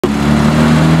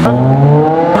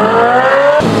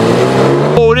Oh,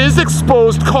 it is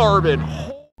exposed carbon.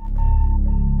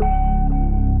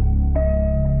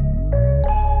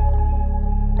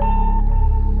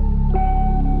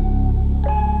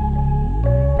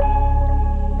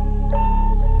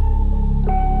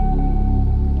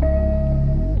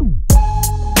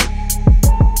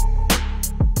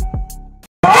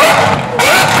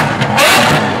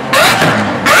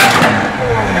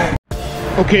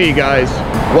 Okay, you guys,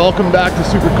 welcome back to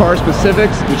Supercar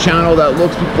Specifics, the channel that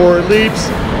looks before it leaps,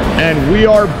 and we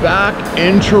are back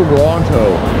in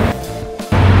Toronto.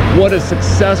 What a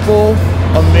successful,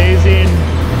 amazing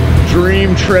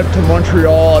dream trip to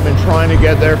Montreal. I've been trying to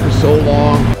get there for so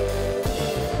long.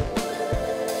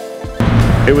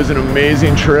 It was an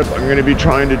amazing trip. I'm going to be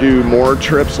trying to do more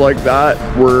trips like that.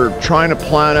 We're trying to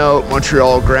plan out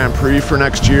Montreal Grand Prix for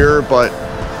next year, but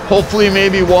hopefully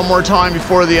maybe one more time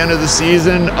before the end of the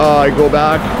season I go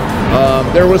back.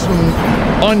 There was some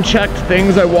unchecked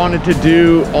things I wanted to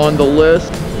do on the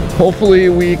list. Hopefully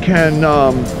we can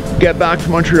get back to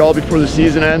Montreal before the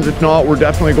season ends. If not, we're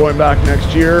definitely going back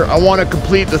next year. I want to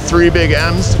complete the 3 big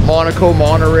M's: Monaco,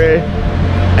 Monterey,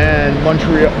 and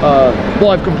Montreal.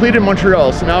 Well, I've completed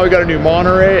Montreal, so now we got to do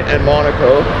Monterey and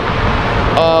Monaco.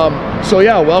 So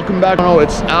yeah, welcome back. Oh,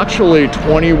 it's actually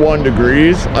 21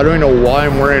 degrees. I don't even know why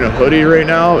I'm wearing a hoodie right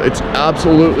now. It's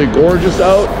absolutely gorgeous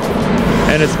out.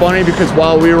 And it's funny because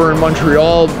while we were in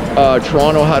Montreal,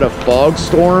 Toronto had a fog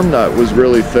storm that was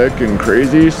really thick and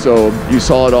crazy. So you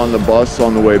saw it on the bus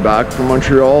on the way back from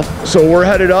Montreal. So we're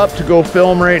headed up to go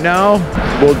film right now.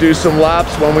 We'll do some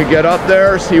laps when we get up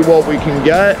there, see what we can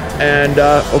get. And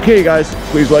okay guys,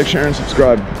 please like, share, and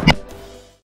subscribe.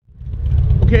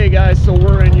 Okay guys, so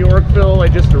we're in Yorkville. I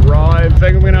just arrived. I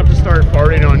think I'm gonna have to start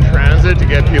farting on transit to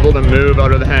get people to move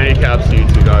out of the handicap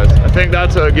seats, you guys. I think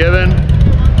that's a given.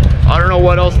 I don't know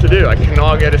what else to do. I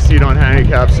cannot get a seat on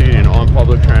handicap seating on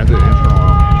public transit in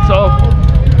Toronto. So,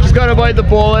 just gotta bite the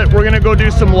bullet. We're gonna go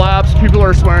do some laps. People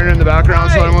are swearing in the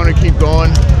background, so I'm gonna keep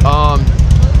going.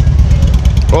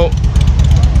 Oh.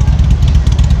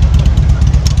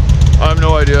 I have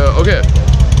no idea. Okay.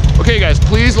 Okay guys,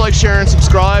 please like, share, and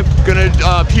subscribe. Gonna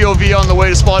POV on the way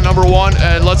to spot number 1,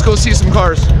 and let's go see some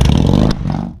cars.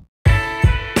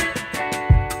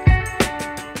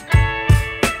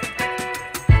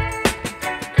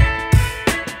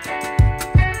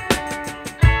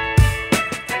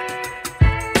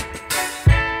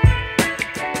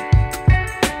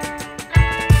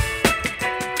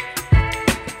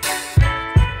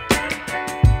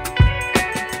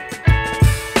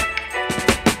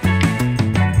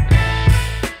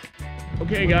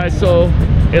 Okay guys, so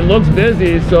it looks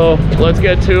busy, so let's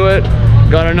get to it.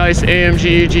 Got a nice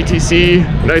AMG GTC,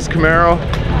 nice Camaro.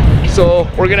 So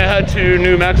we're gonna head to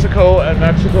New Mexico and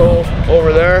Mexico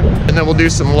over there, and then we'll do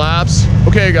some laps.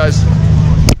 Okay guys.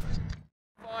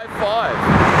 5.5.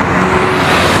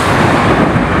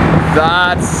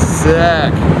 That's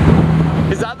sick.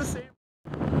 Is that the same?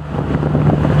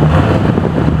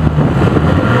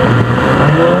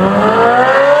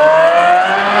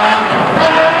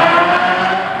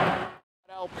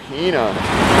 Alpina.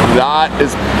 That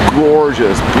is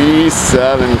gorgeous.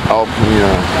 B7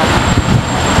 Alpina.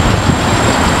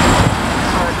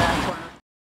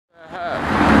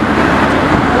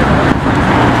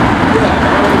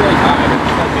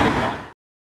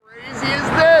 Crazy is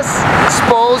this?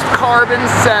 Exposed carbon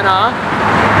Senna.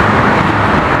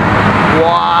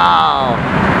 Wow.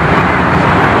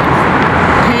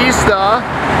 Pista.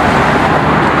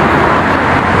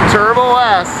 Turbo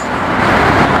S.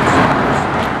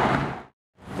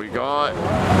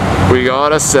 We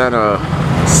got a Senna,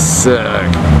 sick,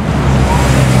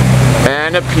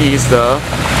 and a Pista.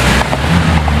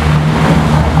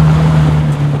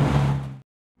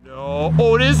 No,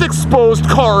 oh, it is exposed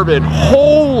carbon.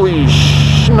 Holy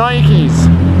shnikes!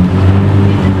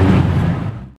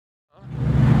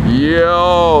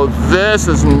 Yo, this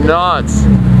is nuts.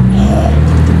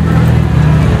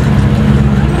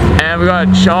 And we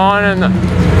got Sean and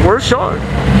where's Sean?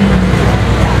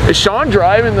 Is Sean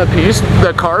driving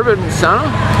the carbon Senna?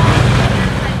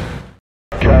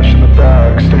 Cash in the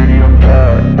bag, stadium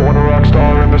packed. Born a rock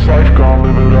star in this life, gone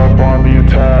live it up on the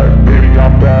attack. Baby,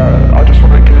 I'm bad. I just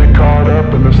wanna get caught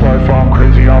up in this life. I'm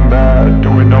crazy, I'm mad.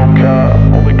 Doing no cap.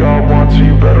 Only God wants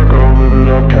you, better go live it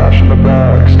up. Cash in the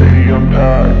bag, stadium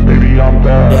packed. Baby, I'm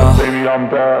bad. Yeah. Baby, I'm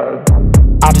bad.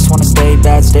 I just wanna stay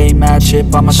bad, stay mad.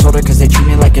 Chip on my shoulder cause they treat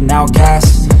me like an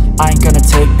outcast. I ain't gonna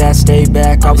take that, stay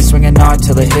back. I'll be swinging hard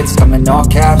till the hits come in all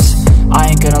caps. I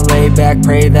ain't gonna lay back,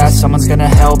 pray that someone's gonna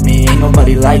help me. Ain't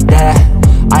nobody like that.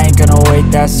 I ain't gonna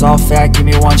wait, that's all fact. Give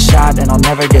me one shot and I'll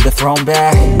never get the throne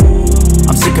back.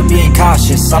 I'm sick of being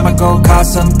cautious. I'ma go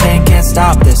cause some pain, can't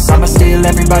stop this. I'ma steal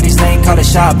everybody's lane, call it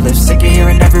shoplift. Sick of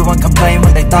hearing everyone complain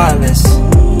when they thoughtless.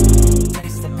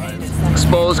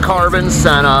 Exposed carbon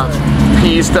Senna,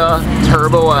 Pista,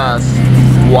 Turbo S.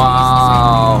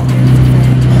 Wow.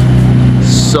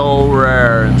 So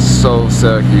rare and so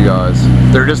sick, you guys.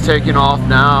 They're just taking off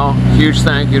now. Huge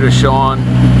thank you to Sean,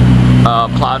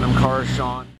 Platinum Cars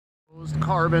Sean. Exposed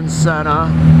carbon Senna.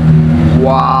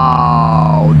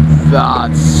 Wow,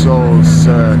 that's so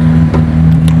sick.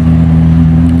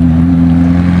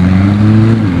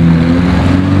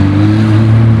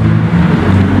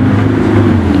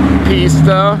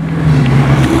 Pista.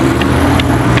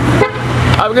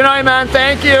 Have a good night, man.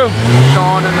 Thank you.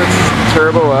 Sean in this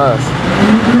Turbo S.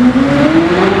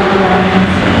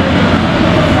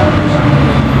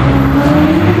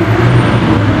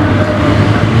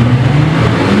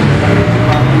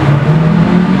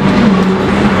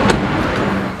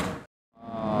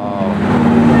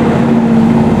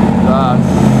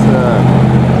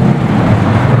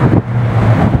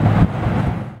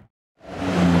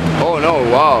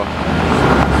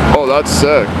 That's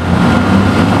sick. Ooh,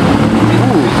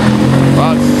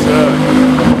 that's sick.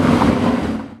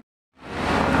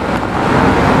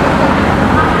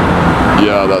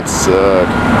 Yeah, that's sick.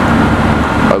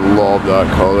 I love that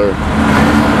color.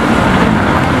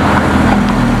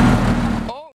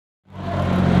 Oh.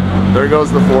 There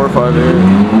goes the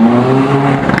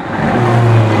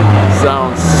 458.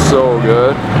 Sounds so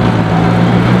good.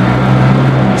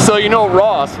 So you know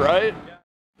Ross, right?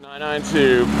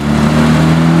 992.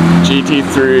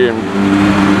 GT3 and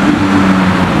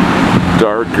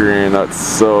dark green, that's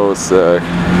so sick.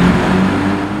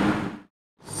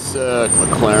 Sick,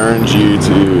 McLaren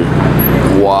GT.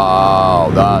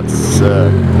 Wow, that's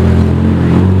sick.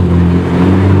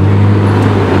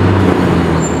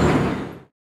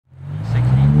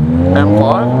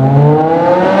 M5?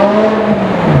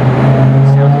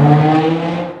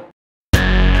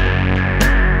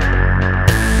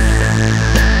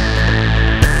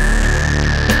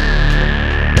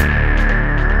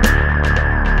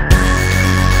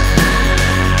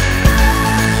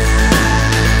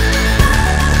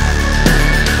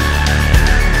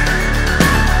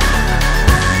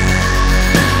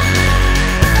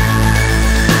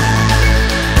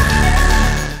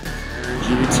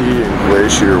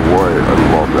 Glacier white, I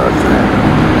love that thing.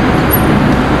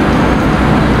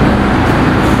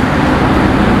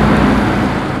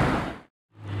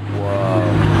 Wow.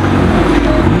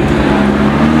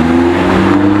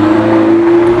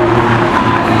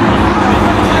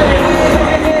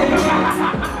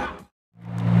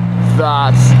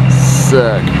 That's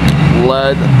sick.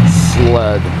 Lead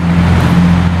sled.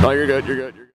 No, you're good, you're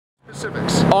good, you're good.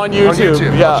 Specifics. On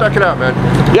YouTube, yeah. I'll check it out, man.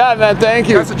 Yeah, man, thank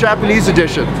you. That's the Japanese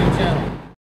edition.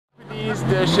 Japanese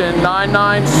edition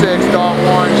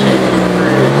 996.1 GT3.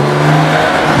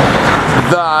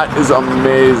 That is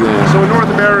amazing. So in North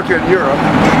America and Europe,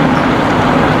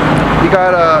 you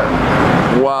got a...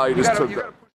 Wow, you just took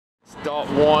that.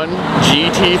 .1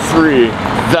 GT3.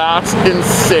 That's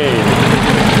insane.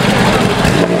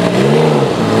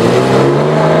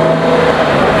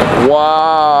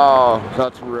 Wow,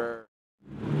 that's rare.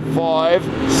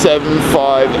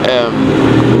 575M.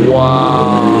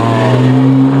 Wow.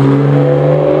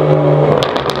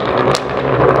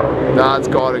 That's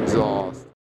got exhaust.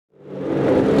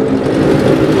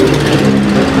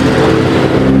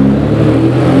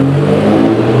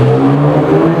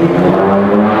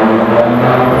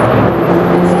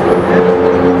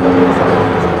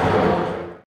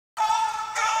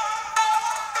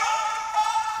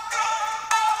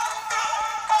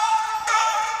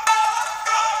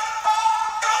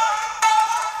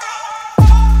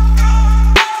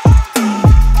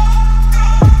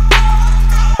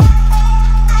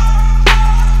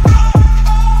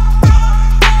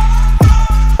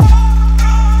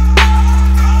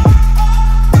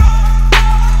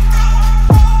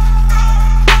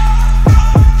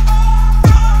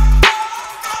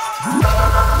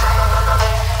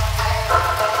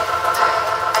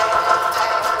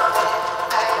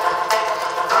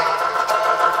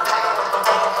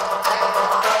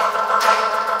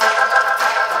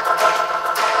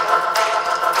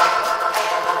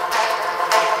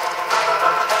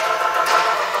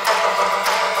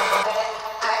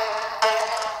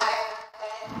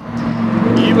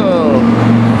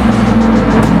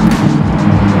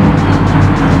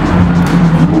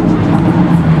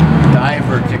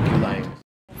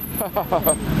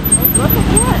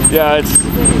 Yeah, it's...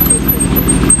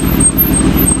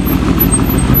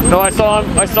 No, I saw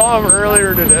him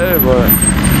earlier today, but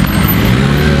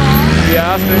the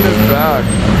ass thing is back.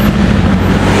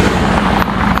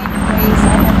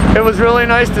 It was really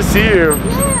nice to see you.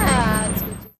 Yeah.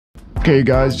 Okay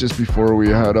guys, just before we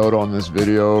head out on this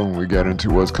video and we get into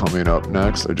what's coming up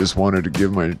next, I just wanted to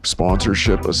give my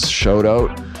sponsorship a shout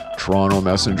out.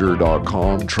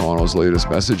 TorontoMessenger.com, Toronto's latest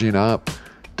messaging app.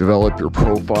 Develop your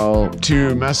profile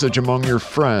to message among your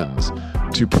friends,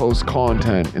 to post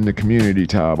content in the community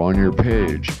tab on your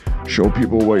page, show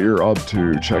people what you're up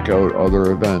to, check out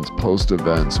other events, post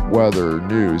events, weather,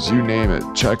 news, you name it.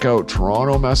 Check out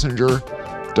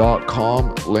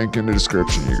TorontoMessenger.com, link in the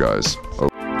description, you guys.